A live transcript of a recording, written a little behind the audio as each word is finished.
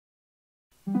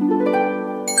Baby,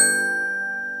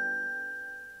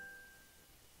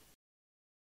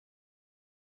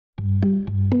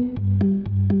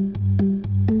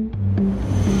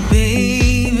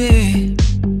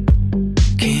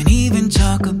 can't even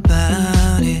talk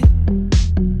about it.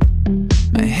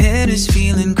 My head is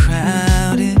feeling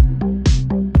crowded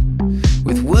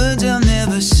with words I'll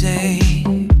never say.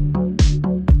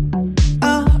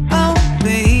 Oh, oh,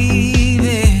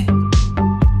 baby,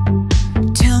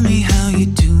 tell me how you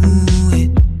do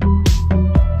it.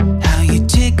 How you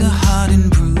take a heart and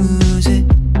bruise it,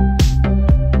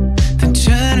 then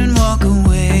turn and walk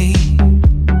away.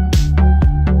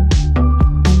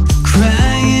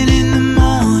 Crying in the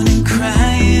morning,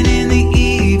 crying in the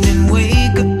evening,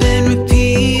 wake up and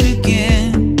repeat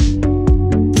again.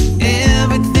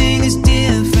 Everything is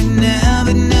different now,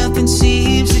 but nothing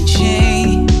seems to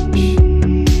change.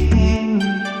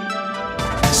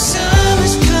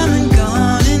 Summer's come and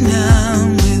gone and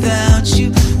I'm without you.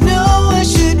 Know I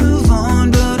should move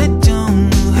on, but I don't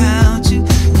know how to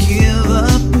give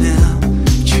up now.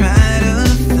 Tried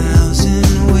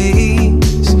 1,000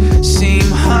 ways,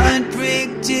 same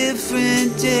heartbreak,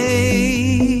 different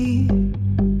day.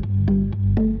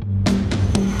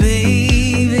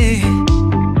 Baby,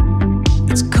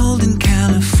 it's cold in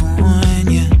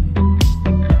California,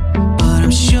 but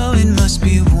I'm sure it must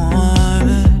be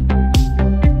warmer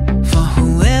for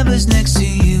whoever's next to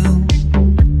you.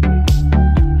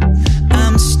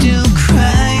 I'm still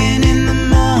crying in the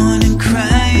morning,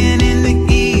 crying in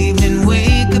the evening,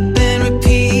 wake up and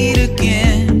repeat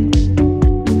again.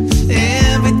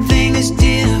 Everything is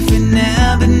different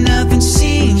now, but nothing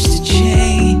seems to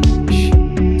change,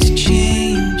 to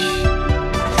change.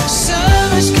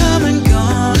 Summer's come and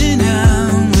gone and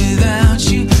I'm without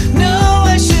you. Know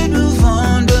I should move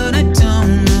on, but I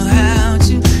don't know how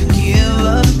to give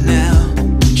up now.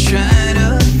 Tried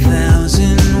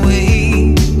 1,000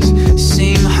 ways,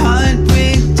 same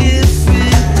heartbreak,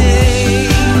 different day.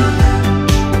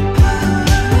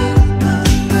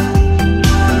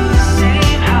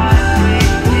 Same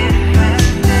heartbreak,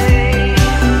 different day.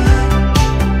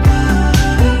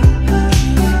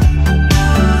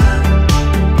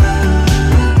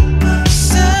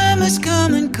 Summer's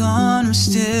come and gone, I'm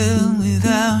still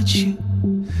without you.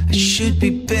 I should be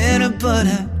better, but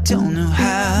I don't know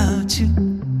how to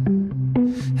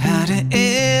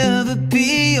ever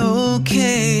be okay.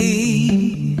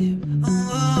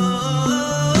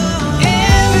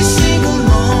 Every single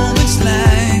moment's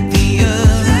like the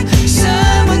other.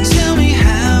 Someone tell me,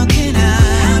 how can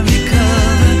I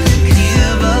recover?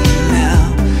 Give up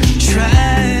now.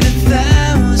 Tried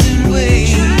 1,000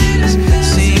 ways.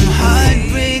 Same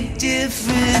heartbreak,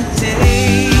 different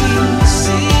day.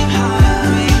 Same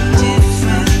heartbreak,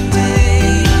 different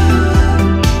day.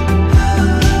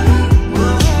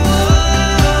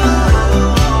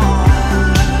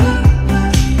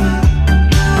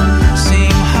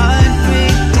 Same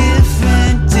heartbreak,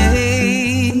 different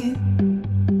day.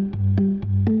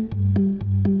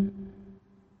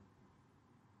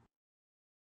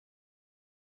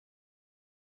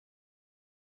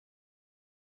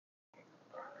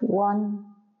 1,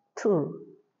 2,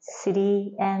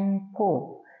 3 and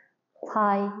 4,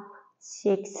 5,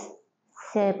 6,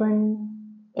 7,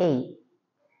 8.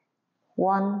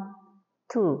 1,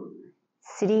 2,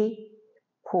 3,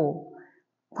 4,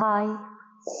 5,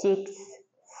 6,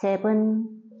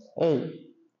 7, 8.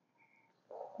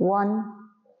 1,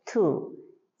 2,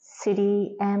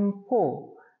 3 and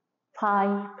 4,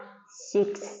 5,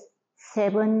 6,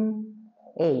 7,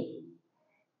 8.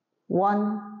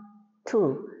 1,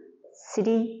 2,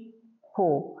 3,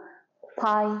 4,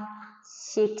 5,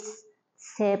 6,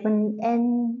 7,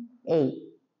 and 8.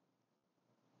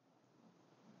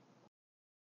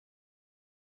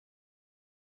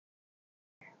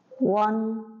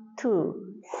 One,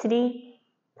 two, three,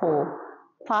 four,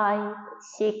 five,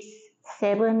 six,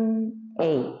 seven,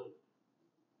 eight.